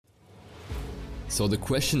So the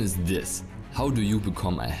question is this: how do you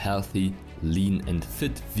become a healthy, lean and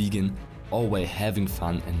fit vegan, all while having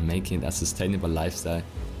fun and making it a sustainable lifestyle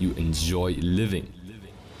you enjoy living?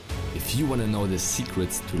 If you want to know the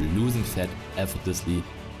secrets to losing fat effortlessly,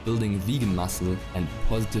 building vegan muscle and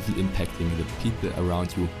positively impacting the people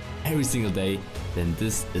around you every single day, then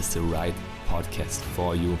this is the right podcast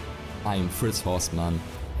for you. I'm Fritz Horstmann.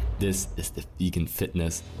 This is the Vegan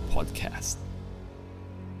Fitness Podcast.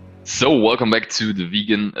 So welcome back to the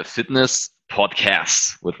Vegan Fitness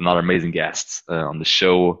Podcast with another amazing guest on the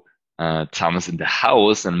show. Thomas in the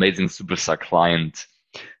house, an amazing superstar client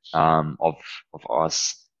of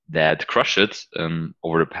ours that crushed it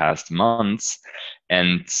over the past months.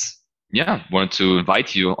 And yeah, wanted to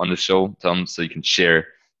invite you on the show, Tom, so you can share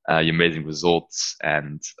your amazing results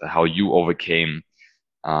and how you overcame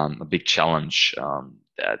a big challenge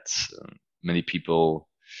that many people,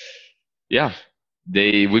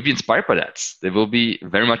 they will be inspired by that. They will be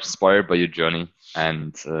very much inspired by your journey,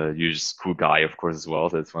 and you're just a cool guy, of course, as well.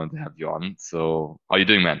 So I just wanted to have you on. So how are you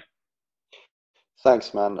doing, man?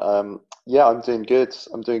 Thanks, man. I'm doing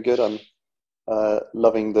good. I'm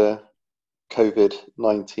loving the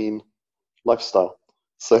COVID-19 lifestyle.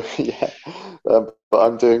 So but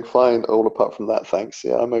I'm doing fine all apart from that. Thanks.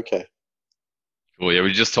 Yeah, I'm okay. Cool. Yeah, we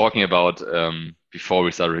were just talking about before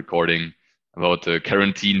we started recording about the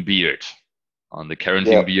quarantine beard. The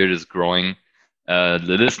quarantine Yeah, beard is growing. The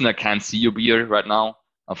listener can't see your beard right now,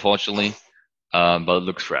 unfortunately, but it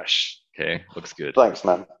looks fresh. Okay, looks good. thanks,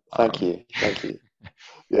 man. Thank Um, you. Thank you.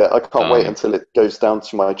 Yeah, I can't wait um, until it goes down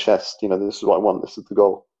to my chest. You know, this is what I want. This is the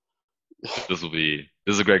goal. this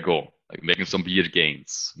is a great goal. Like making some beard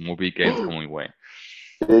gains, more beard gains coming away.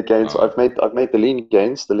 Beard gains. Um, I've made the lean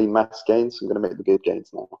gains, the lean mass gains. I'm going to make the beard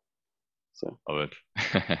gains now. So Love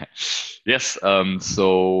it. Yes.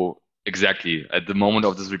 So exactly at the moment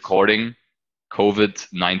of this recording,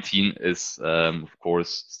 COVID-19 is, of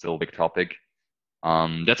course, still a big topic.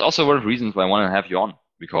 That's also one of the reasons why I want to have you on,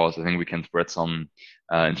 because I think we can spread some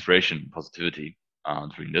inspiration, positivity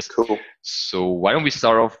during this. cool. So why don't we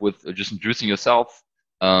start off with just introducing yourself,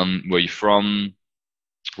 where you're from,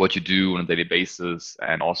 what you do on a daily basis,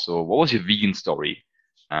 and also what was your vegan story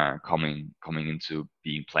coming into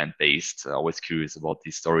being plant-based. Always curious about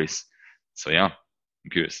these stories. So yeah, I'm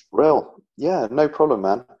curious. Real. Yeah, no problem,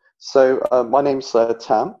 man. So my name's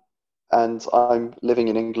Tam, and I'm living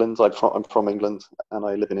in England. I'm from England, and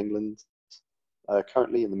I live in England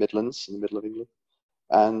currently in the Midlands, in the middle of England.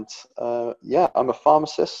 And I'm a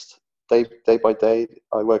pharmacist. Day by day,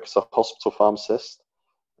 I work as a hospital pharmacist.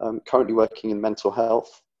 I'm currently working in mental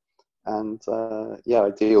health, and I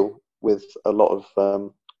deal with a lot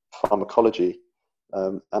of pharmacology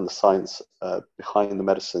and the science behind the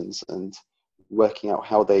medicines, and working out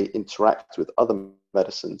how they interact with other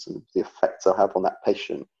medicines and the effects they'll have on that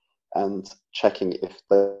patient, and checking if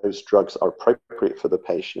those drugs are appropriate for the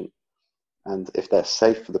patient and if they're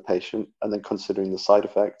safe for the patient, and then considering the side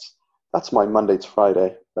effects. That's my Monday to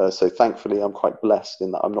Friday. So thankfully, I'm quite blessed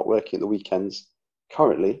in that I'm not working at the weekends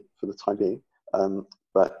currently for the time being.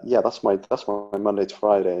 But yeah, that's my Monday to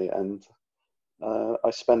Friday, and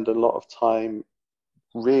I spend a lot of time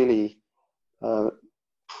really.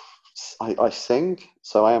 I sing,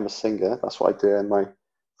 so I am a singer. That's what I do in my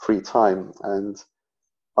free time, and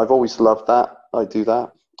I've always loved that. I do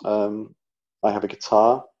that. I have a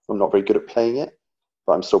guitar. I'm not very good at playing it,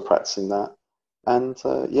 but I'm still practicing that. And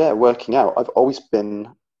working out. I've always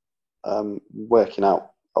been working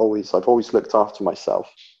out. I've always looked after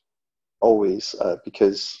myself. Always,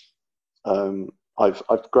 because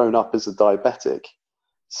I've grown up as a diabetic.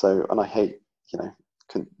 So, and I hate,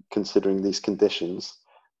 considering these conditions,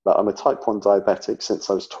 but I'm a type 1 diabetic since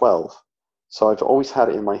I was 12. So I've always had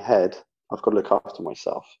it in my head, I've got to look after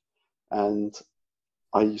myself. And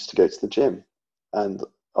I used to go to the gym, and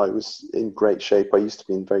I was in great shape. I used to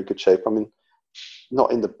be in very good shape. I'm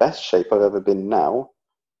not in the best shape I've ever been now,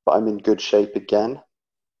 but I'm in good shape again,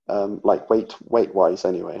 like weight-wise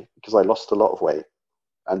anyway, because I lost a lot of weight.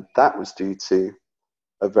 And that was due to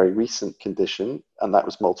a very recent condition, and that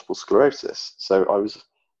was multiple sclerosis. So I was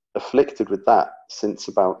afflicted with that since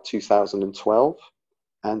about 2012,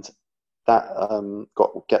 and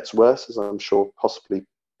that gets worse, as I'm sure possibly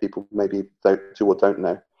people maybe don't do or don't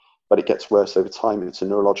know, but it gets worse over time. It's a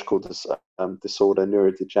neurological disorder,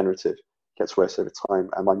 neurodegenerative. It gets worse over time,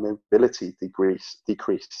 and my mobility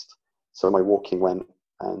decreased. So my walking went,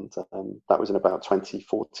 and that was in about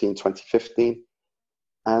 2014, 2015.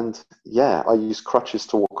 And yeah, I use crutches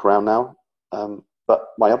to walk around now, but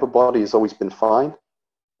my upper body has always been fine,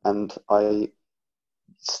 and I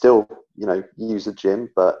still, use a gym,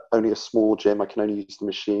 but only a small gym. I can only use the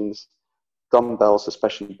machines dumbbells,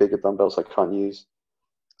 especially bigger dumbbells, I can't use.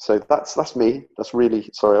 So that's me. That's really,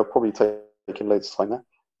 sorry, I'll probably taken loads of time there.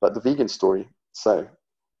 But the vegan story. So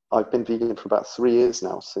I've been vegan for about 3 years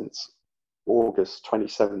now, since August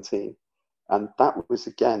 2017. And that was,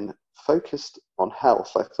 again, focused on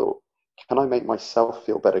health. I thought, can I make myself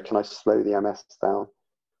feel better? Can I slow the MS down,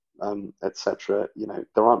 etc.? You know,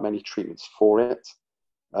 there aren't many treatments for it.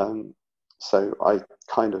 So I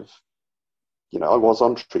kind of, you know, I was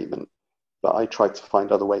on treatment, but I tried to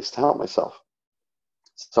find other ways to help myself.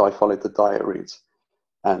 So I followed the diet route,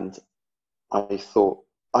 and I thought,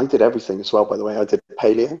 I did everything as well, by the way. I did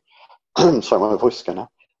paleo. Sorry, my voice is going now.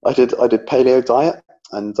 I did paleo diet,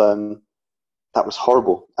 and that was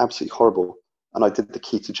horrible, absolutely horrible. And I did the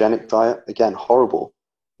ketogenic diet, again, horrible.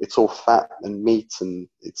 It's all fat and meat, and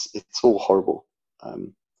it's all horrible.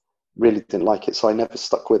 Really didn't like it, so I never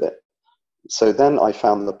stuck with it. So then I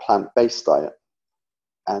found the plant-based diet,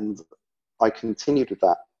 and I continued with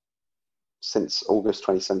that since August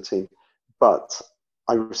 2017. But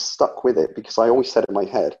I was stuck with it because I always said in my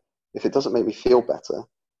head, if it doesn't make me feel better,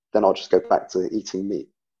 then I'll just go back to eating meat.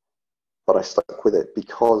 But I stuck with it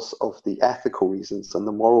because of the ethical reasons and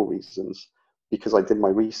the moral reasons, because I did my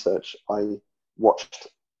research. I watched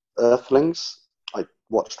Earthlings, I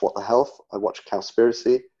watched What the Health, I watched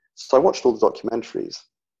Cowspiracy. So I watched all the documentaries,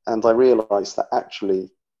 and I realized that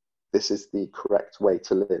actually this is the correct way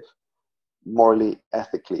to live. Morally,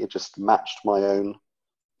 ethically, it just matched my own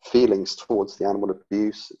feelings towards the animal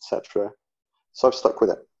abuse, etc. So I've stuck with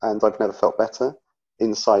it, and I've never felt better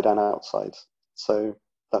inside and outside. So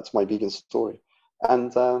that's my vegan story.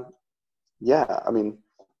 And yeah, I mean,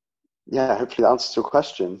 yeah, hopefully that answers your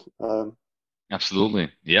question.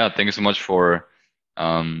 Absolutely. Yeah, thank you so much for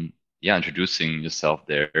introducing yourself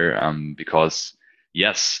there. Because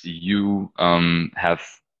yes, you have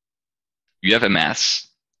MS,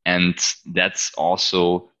 and that's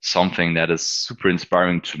also something that is super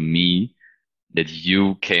inspiring to me, that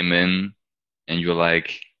you came in and you're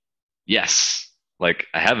like, yes, like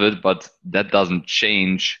I have it, but that doesn't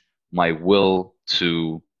change my will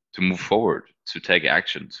to move forward, to take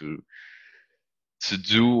action, to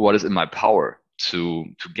do what is in my power, to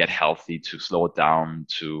get healthy, to slow it down,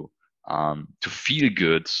 to feel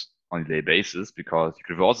good on a daily basis. Because you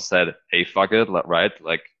could have also said, hey, fuck it, right?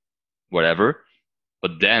 Like whatever.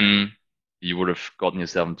 But then you would have gotten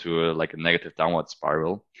yourself into a negative downward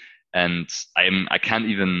spiral. And I can't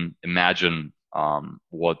even imagine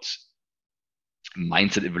what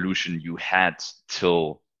mindset evolution you had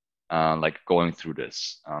till going through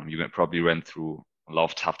this. You probably went through a lot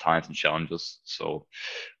of tough times and challenges. So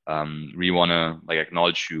really want to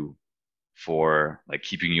acknowledge you for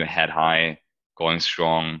keeping your head high, going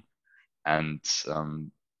strong, and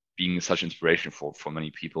being such inspiration for many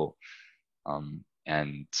people,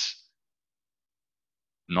 and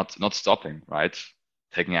not stopping, right?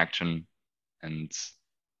 Taking action and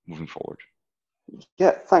moving forward.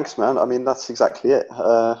 Yeah, thanks, man. I mean, that's exactly it.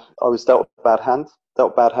 I was dealt a bad hand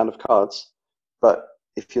of cards. But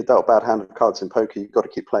if you're dealt a bad hand of cards in poker, you've got to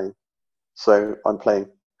keep playing. So I'm playing.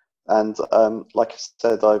 And like I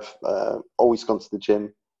said, I've always gone to the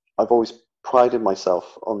gym. I've always prided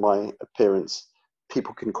myself on my appearance.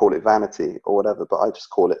 People can call it vanity or whatever, but I just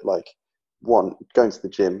call it one, going to the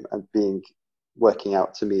gym and working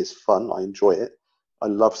out to me is fun. I enjoy it. I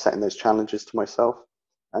love setting those challenges to myself.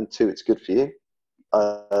 And two, it's good for you.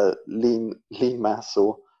 Lean mass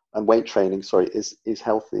and weight training, is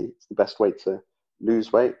healthy. It's the best way to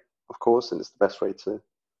lose weight, of course, and it's the best way to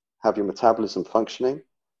have your metabolism functioning.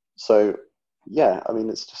 So yeah, I mean,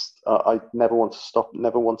 it's just I never wanted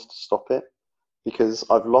to stop it, because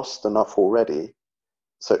I've lost enough already.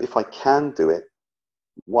 So if I can do it,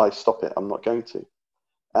 why stop it? I'm not going to.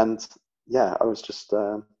 And yeah, I was just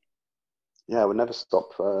I would never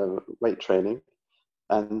stop weight training.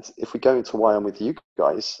 And if we go into why I'm with you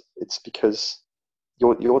guys, it's because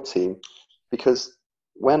your team. Because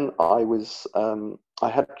when I was, I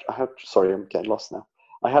had. Sorry, I'm getting lost now.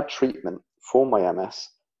 I had treatment for my MS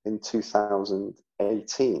in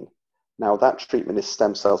 2018. Now that treatment is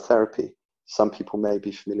stem cell therapy. Some people may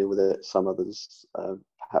be familiar with it. Some others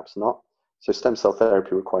perhaps not. So stem cell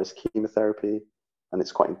therapy requires chemotherapy, and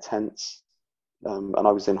it's quite intense. And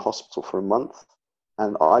I was in hospital for a month.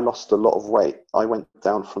 And I lost a lot of weight. I went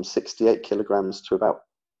down from 68 kilograms to about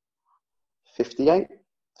 58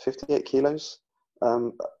 kilos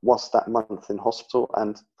whilst that month in hospital.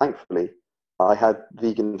 And thankfully, I had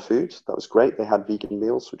vegan food. That was great. They had vegan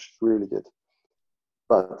meals, which was really good.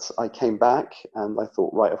 But I came back and I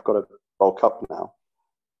thought, right, I've got to bulk up now.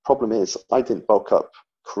 Problem is, I didn't bulk up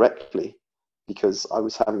correctly because I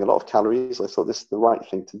was having a lot of calories. I thought this is the right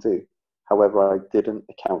thing to do. However, I didn't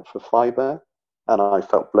account for fiber, and I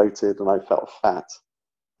felt bloated and I felt fat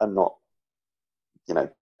and not,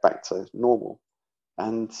 back to normal.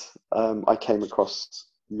 And I came across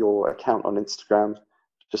your account on Instagram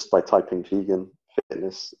just by typing vegan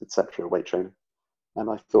fitness, etc., weight training. And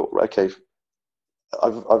I thought, okay,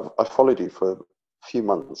 I've followed you for a few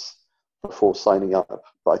months before signing up,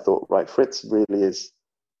 but I thought, right, Fritz really is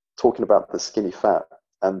talking about the skinny fat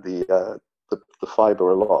and the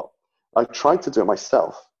fiber a lot. I tried to do it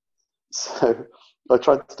myself, so I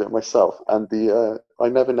tried to do it myself, and I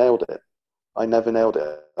never nailed it. I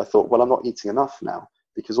thought, well, I'm not eating enough now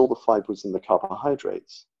because all the fiber was in the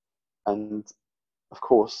carbohydrates, and of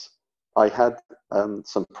course, I had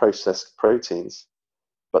some processed proteins,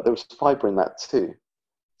 but there was fiber in that too.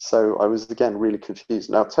 So I was again really confused.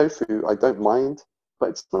 Now tofu, I don't mind, but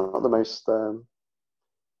it's not the most.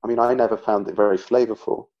 I never found it very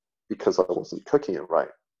flavorful because I wasn't cooking it right.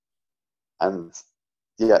 And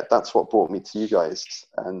yeah, that's what brought me to you guys.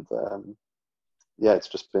 And it's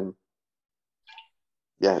just been,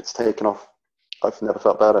 it's taken off. I've never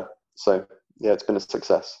felt better. So yeah, it's been a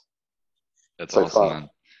success. That's so awesome, far, man.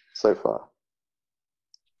 So far.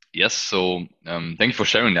 Yes. So thank you for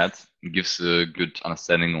sharing that. It gives a good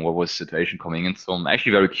understanding of what was the situation coming in. So I'm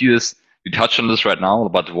actually very curious. We touched on this right now,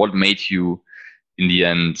 but what made you in the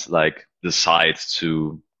end, like, decide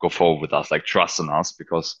to go forward with us, like trust in us?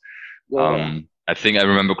 Because I think I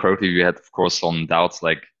remember correctly, you had, of course, some doubts,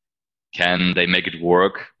 like, can they make it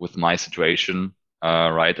work with my situation?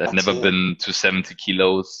 Right. I've never been to 70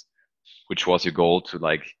 kilos, which was your goal to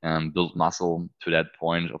build muscle to that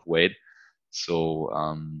point of weight. So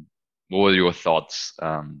what were your thoughts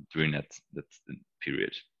during that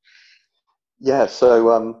period? Yeah,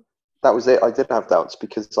 so that was it. I did have doubts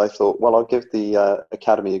because I thought, well, I'll give the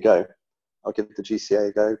academy a go. I'll give the GCA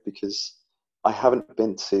a go because I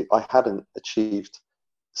hadn't achieved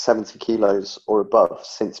 70 kilos or above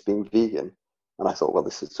since being vegan. And I thought, well,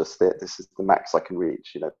 this is just it. This is the max I can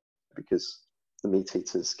reach, because the meat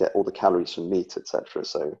eaters get all the calories from meat, etc.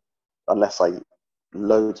 So unless I eat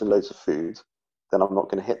loads and loads of food, then I'm not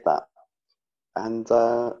going to hit that. And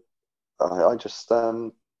I just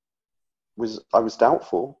was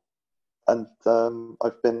doubtful, and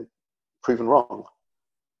I've been proven wrong.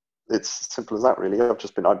 It's as simple as that, really.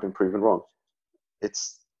 I've been proven wrong.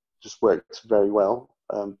 It's just worked very well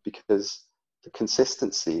because the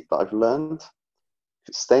consistency that I've learned,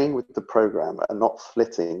 staying with the program and not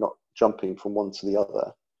flitting, not jumping from one to the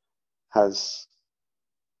other, has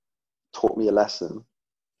taught me a lesson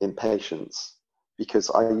in patience, because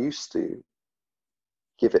I used to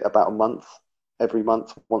give it about a month, every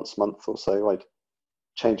month, once a month or so, I'd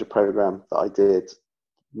change a program that I did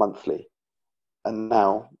monthly. And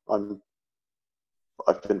now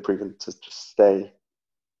I've been proven to just stay,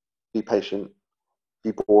 be patient,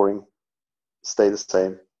 be boring, stay the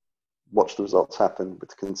same, watch the results happen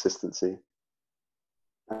with consistency.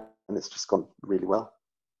 And it's just gone really well.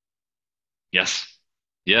 Yes.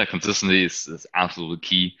 Yeah, consistency is absolutely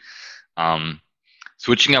key.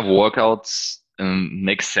 Switching up workouts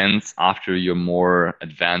makes sense after you're more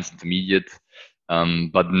advanced intermediate,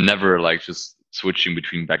 but never like just switching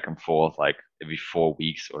between back and forth like every 4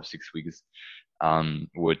 weeks or 6 weeks,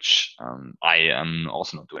 which I am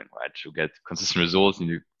also not doing. Right, to get consistent results, you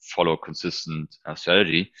need to follow a consistent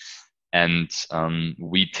strategy, and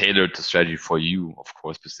we tailored the strategy for you, of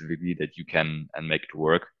course, specifically that you can and make it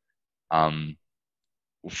work.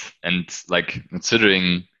 And like,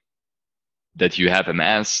 considering that you have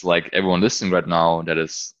MS, like everyone listening right now that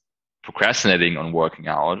is procrastinating on working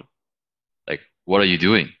out, like, what are you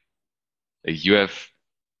doing? Like, you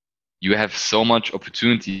have so much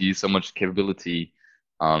opportunity, so much capability.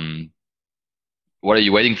 What are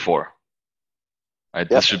you waiting for? Right? Yep.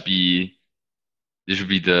 This should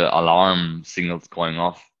be the alarm signals going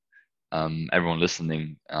off. Everyone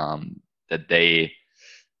listening, that they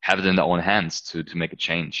have it in their own hands to make a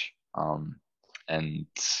change. And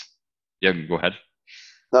yeah, go ahead.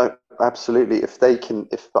 No, absolutely. If I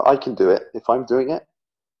can do it, if I'm doing it,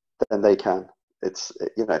 then they can. It's,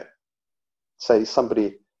 say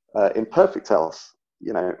somebody in perfect health,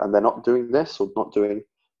 and they're not doing this or not doing,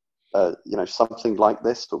 something like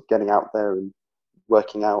this, or getting out there and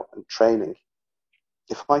working out and training.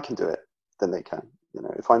 If I can do it, then they can.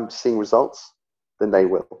 If I'm seeing results, then they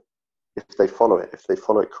will. If they follow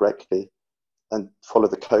it correctly, and follow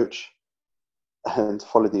the coach, and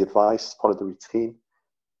follow the advice, follow the routine,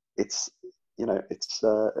 it's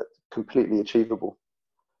completely achievable.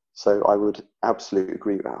 So I would absolutely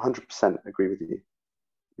agree, 100% agree with you.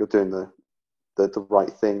 You're doing the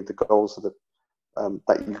right thing. The goals are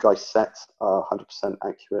that you guys set are 100%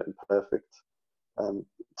 accurate and perfect,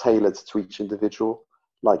 tailored to each individual.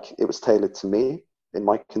 Like it was tailored to me in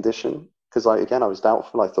my condition, because I was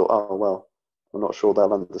doubtful. I thought, oh well, I'm not sure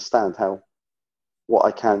they'll understand what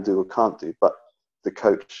I can do or can't do, but the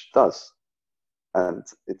coach does, and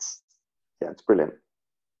it's brilliant.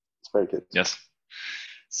 It's very good. Yes.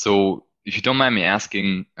 So if you don't mind me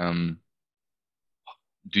asking,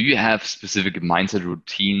 do you have specific mindset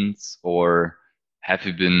routines, or how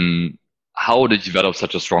did you develop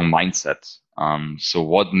such a strong mindset? So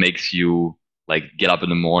what makes you like get up in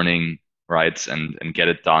the morning, right, and get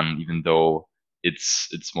it done, even though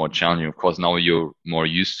it's more challenging? Of course, now you're more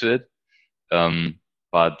used to it.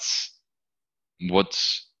 But what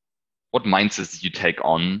mindsets did you take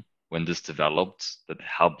on when this developed that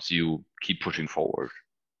helps you keep pushing forward?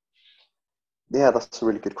 Yeah, that's a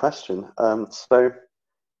really good question. So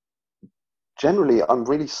generally, I'm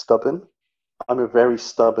really stubborn. I'm a very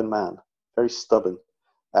stubborn man, very stubborn,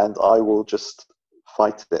 and I will just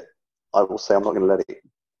fight it. I will say I'm not going to let it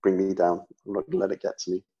bring me down. I'm not going to let it get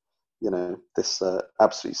to me. This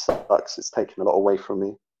absolutely sucks. It's taken a lot away from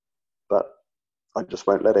me, but I just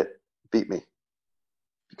won't let it beat me,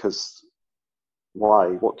 because why?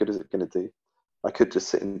 What good is it going to do? I could just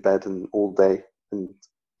sit in bed and all day and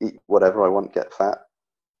eat whatever I want, get fat.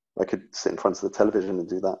 I could sit in front of the television and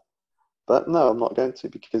do that. But no, I'm not going to,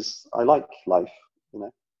 because I like life,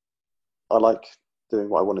 I like doing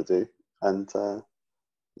what I want to do. And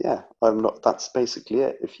that's basically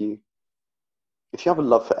it. If you have a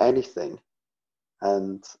love for anything,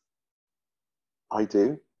 and I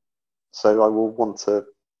do, so I will want to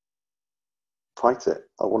fight it.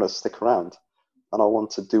 I want to stick around, and I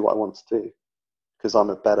want to do what I want to do, because I'm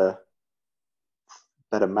a better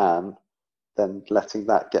man than letting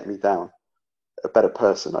that get me down. A better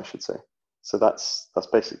person, I should say. So that's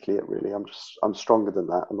basically it, really. I'm stronger than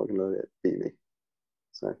that. I'm not going to let it beat me.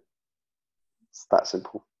 So it's that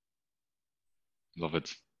simple. Love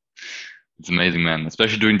it. It's amazing, man.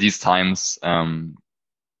 Especially during these times,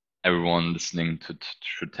 everyone listening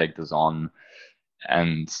should take this on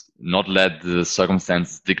and not let the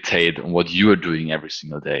circumstances dictate on what you are doing every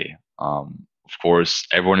single day. Of course,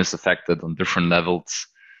 everyone is affected on different levels.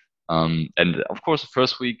 And of course, the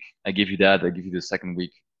first week, I give you that. I give you the second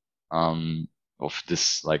week of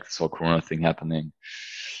this whole Corona thing happening.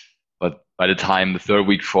 But by the time the third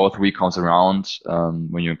week, fourth week comes around,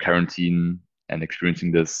 when you're in quarantine and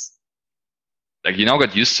experiencing this, you now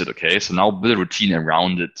got used to it, okay? So now build a routine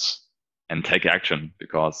around it and take action,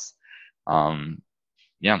 because,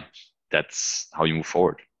 that's how you move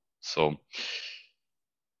forward. So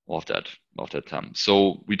love that.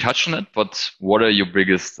 So we touched on it, but what are your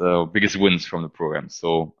biggest wins from the program?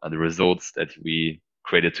 So the results that we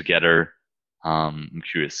created together. I'm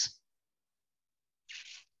curious.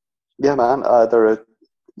 Yeah, man. There are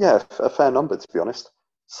a fair number, to be honest.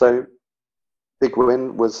 So big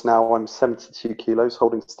win was now I'm 72 kilos,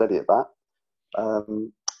 holding steady at that.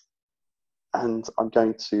 And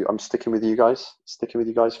I'm sticking with you guys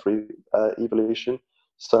for evolution.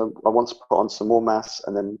 So I want to put on some more mass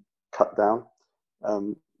and then cut down,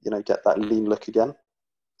 get that lean look again.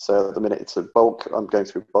 So at the minute it's a bulk. I'm going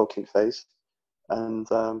through a bulking phase, and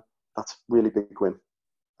that's a really big win.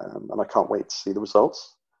 And I can't wait to see the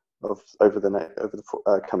results over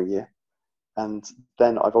the coming year. And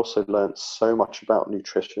then I've also learned so much about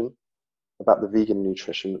nutrition, about the vegan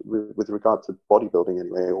nutrition with regard to bodybuilding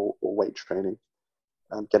anyway, or weight training,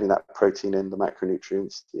 and getting that protein in, the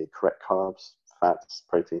macronutrients, the correct carbs, fats,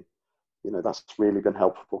 protein. That's really been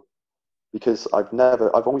helpful, because I've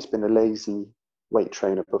always been a lazy weight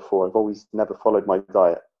trainer before. I've always never followed my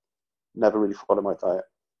diet, never really followed my diet.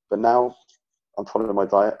 But now I'm following my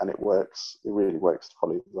diet, and it works. It really works to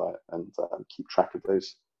follow the diet and keep track of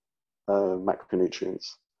those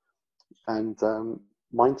macronutrients. And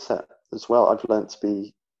mindset as well. I've learned to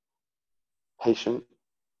be patient,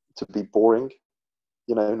 to be boring,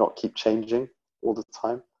 not keep changing all the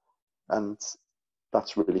time. And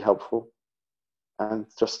that's really helpful. And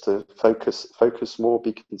just to focus more,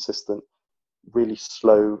 be consistent, really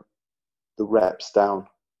slow the reps down,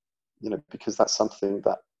 because that's something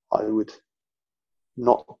that I would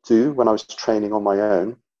not do when I was training on my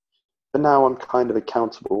own. But now I'm kind of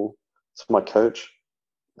accountable to my coach,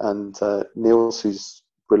 and Niels, who's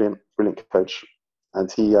brilliant coach,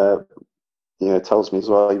 and he tells me as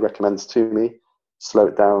well, he recommends to me, slow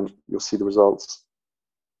it down, you'll see the results.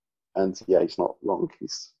 And he's not wrong.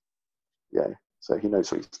 So he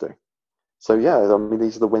knows what he's doing. So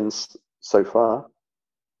these are the wins so far,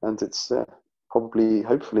 and it's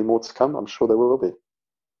hopefully more to come. I'm sure there will be.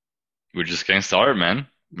 We're just getting started, man.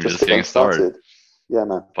 We're just getting started. Yeah,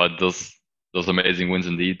 man. But those amazing wins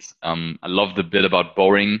indeed. I love the bit about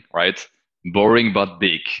boring, right? Boring but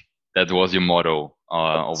big. That was your motto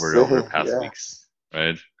over the past Yeah, weeks,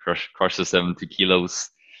 right? Crush the 70 kilos.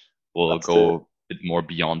 We'll that's it. go a bit more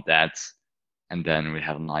beyond that, and then we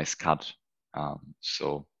have a nice cut.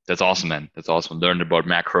 So that's awesome, man. That's awesome. Learned about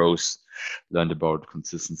macros, learned about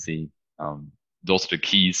consistency. Those are the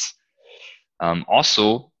keys.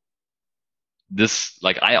 Also, this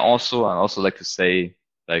like I also like to say,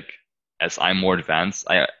 like, as I'm more advanced,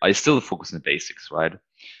 I still focus on the basics, right?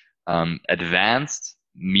 Advanced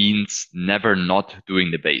means never not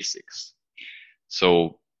doing the basics.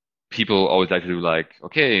 So people always like to do like,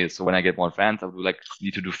 okay, so when I get more advanced, I would like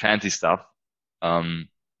need to do fancy stuff. And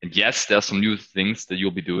yes, there's some new things that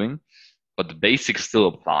you'll be doing, but the basics still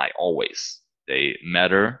apply always. They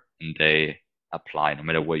matter and they apply no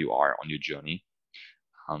matter where you are on your journey.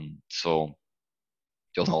 So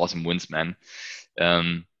those are awesome wins, man.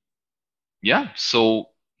 Um, yeah. So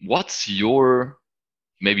what's your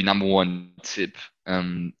maybe number one tip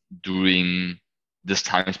during this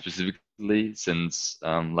time specifically, since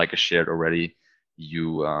like I shared already,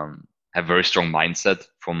 you have very strong mindset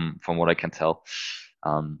from what I can tell.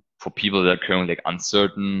 For people that are currently like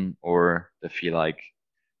uncertain or they feel like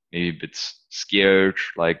maybe a bit scared,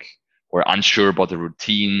 like or unsure about the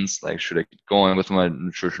routines, like should I keep going with my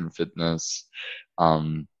nutrition fitness?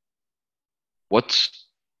 Um, what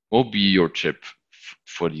will be your tip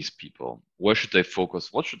for these people? Where should they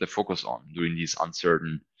focus? What should they focus on during these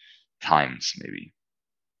uncertain times, maybe?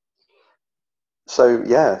 So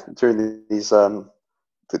yeah, during these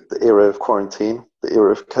the era of quarantine, the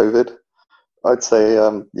era of COVID, I'd say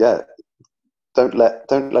yeah, don't let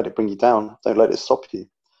it bring you down. Don't let it stop you.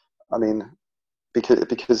 I mean,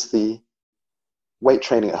 because the weight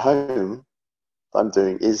training at home that I'm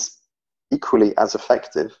doing is equally as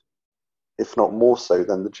effective, if not more so,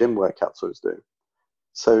 than the gym workouts I was doing.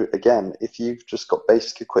 So again, if you've just got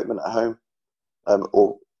basic equipment at home,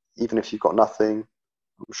 or even if you've got nothing,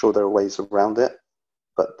 I'm sure there are ways around it.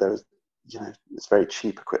 But there's, it's very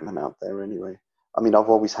cheap equipment out there anyway. I mean, I've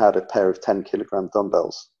always had a pair of 10-kilogram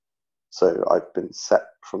dumbbells, so I've been set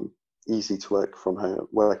from easy to work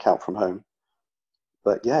out from home.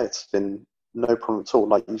 But yeah, it's been no problem at all.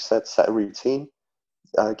 Like you said, set a routine,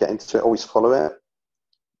 get into it, always follow it,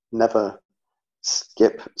 never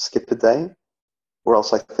skip a day, or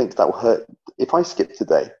else I think that will hurt. If I skipped a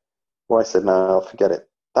day, or I said no, I'll forget it,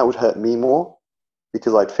 that would hurt me more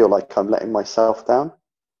because I'd feel like I'm letting myself down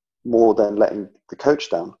more than letting the coach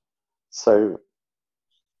down. So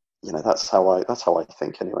that's how I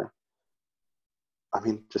think anyway. I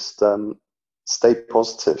mean, just stay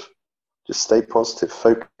positive. Just stay positive.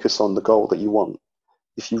 Focus on the goal that you want.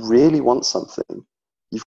 If you really want something,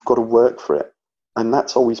 you've got to work for it. And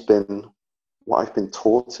that's always been what I've been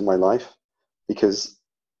taught in my life, because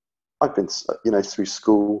I've been, through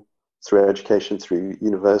school, through education, through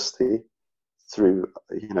university, through,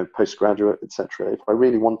 postgraduate, etc. If I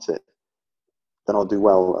really want it, then I'll do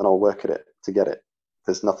well and I'll work at it to get it.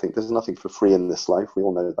 There's nothing for free in this life. We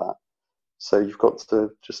all know that. So you've got to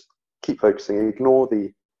just keep focusing. Ignore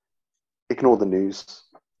the news.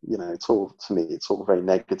 It's all very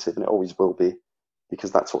negative, and it always will be,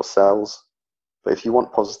 because that's what sells. But if you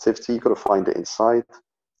want positivity, you've got to find it inside.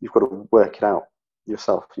 You've got to work it out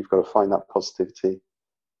yourself. You've got to find that positivity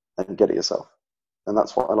and get it yourself. And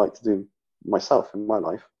that's what I like to do myself in my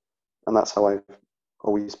life. And that's how I've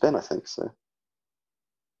always been, I think. So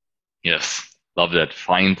Yes, love that.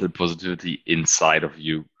 Find the positivity inside of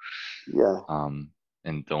you, yeah,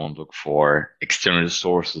 and don't look for external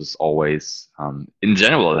sources always. In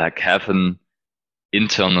general, like have an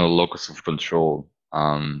internal locus of control,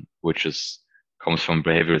 which comes from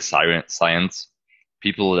behavioral science.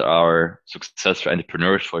 People that are successful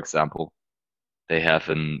entrepreneurs, for example, they have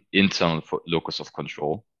an internal locus of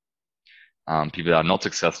control. People that are not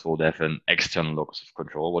successful, they have an external locus of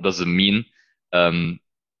control. What does it mean?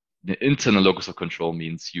 The internal locus of control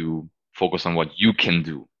means you focus on what you can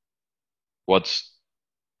do.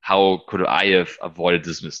 How could I have avoided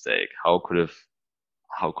this mistake? How could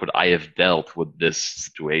I have dealt with this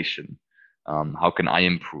situation? How can I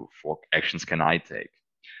improve? What actions can I take?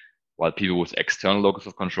 While people with external locus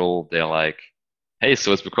of control, they're like, hey,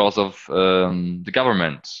 so it's because of the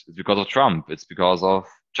government. It's because of Trump. It's because of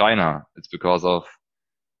China. It's because of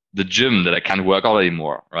the gym that I can't work out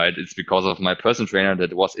anymore, right? It's because of my personal trainer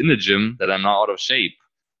that was in the gym that I'm now out of shape.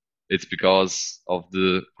 It's because of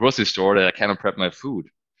the grocery store that I cannot prep my food,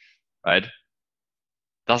 right?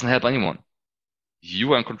 Doesn't help anyone.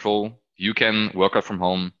 You are in control. You can work out from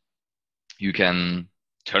home. You can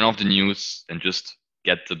turn off the news and just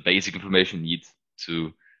get the basic information you need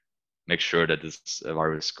to make sure that this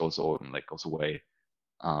virus goes away.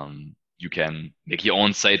 You can make your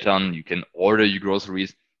own seitan, you can order your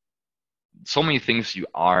groceries. So many things you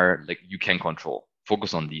can control.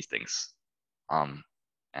 Focus on these things.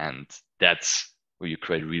 And that's where you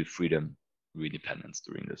create real freedom, real independence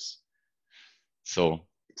during this. So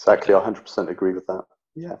exactly, I 100% agree with that.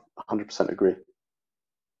 Yeah, 100% agree.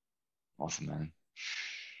 Awesome, man.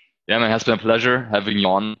 Yeah, man, it has been a pleasure having you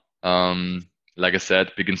on. Like I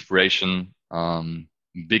said, big inspiration,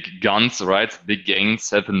 big guns, right? Big gains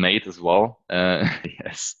have been made as well.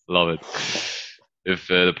 Yes, love it. If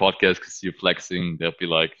the podcast could see you flexing, they'll be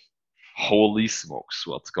like, holy smokes,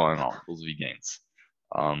 what's going on? Those V gains.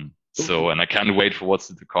 And I can't wait for what's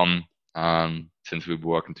to come, since we'll be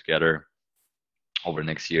working together over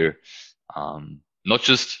next year. Not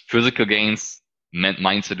just physical gains,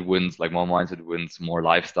 mindset wins, like more mindset wins, more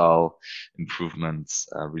lifestyle improvements.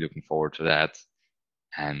 Really looking forward to that.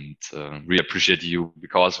 And really appreciate you,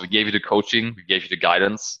 because we gave you the coaching, we gave you the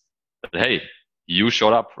guidance. But hey, you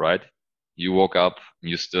showed up, right? You woke up,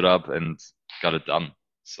 you stood up and got it done.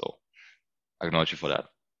 So I acknowledge you for that.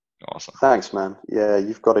 You're awesome. Thanks, man. Yeah,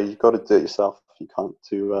 you've got to do it yourself. You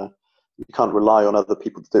can't rely on other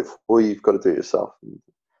people to do it for you. You've got to do it yourself. And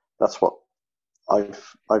that's what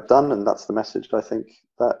I've done, and that's the message I think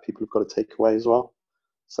that people have got to take away as well.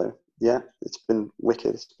 So yeah, it's been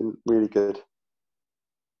wicked. It's been really good.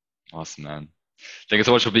 Awesome, man. Thank you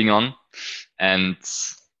so much for being on. And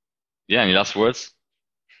yeah, any last words?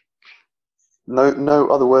 No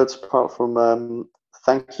other words apart from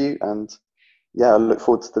thank you, and yeah, I look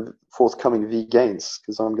forward to the forthcoming V gains,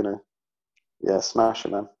 because I'm gonna smash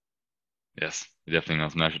it, man. Yes, you're definitely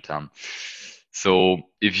gonna smash it, Tom. So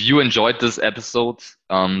if you enjoyed this episode,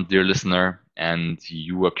 dear listener, and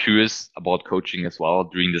you are curious about coaching as well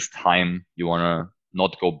during this time, you wanna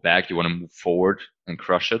not go back, you wanna move forward and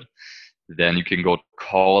crush it, then you can go to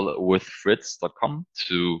callwithfritz.com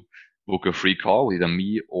to book a free call with either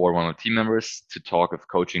me or one of the team members to talk if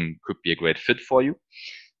coaching could be a great fit for you,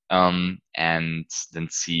 and then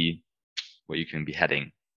see where you can be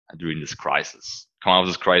heading during this crisis. Come out of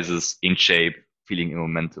this crisis in shape, feeling in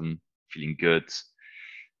momentum, feeling good,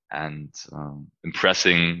 and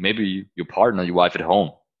impressing maybe your partner, your wife at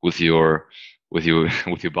home with your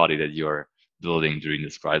body that you're building during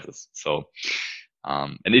this crisis. So,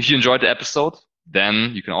 and if you enjoyed the episode,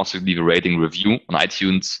 then you can also leave a rating review on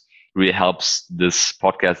iTunes. Really helps this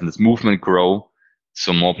podcast and this movement grow,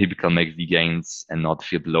 so more people can make the gains and not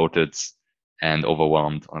feel bloated and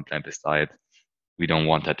overwhelmed on a plant-based diet. We don't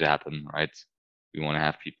want that to happen, right? We want to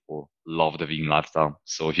have people love the vegan lifestyle.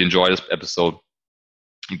 So if you enjoy this episode,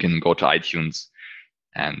 you can go to iTunes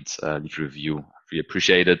and leave a review. I really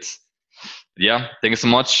appreciate it. But yeah, thank you so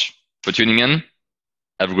much for tuning in.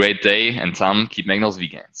 Have a great day, and Tom, keep making those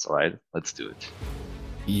vegans. All right, let's do it.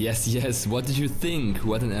 Yes, what did you think?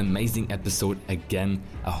 What an amazing episode again.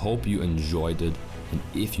 I hope you enjoyed it, and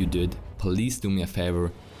if you did, please do me a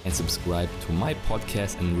favor and subscribe to my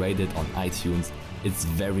podcast and rate it on iTunes. It's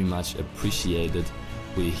very much appreciated.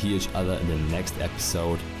 We'll hear each other in the next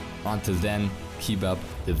episode. Until then, keep up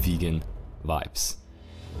the vegan vibes.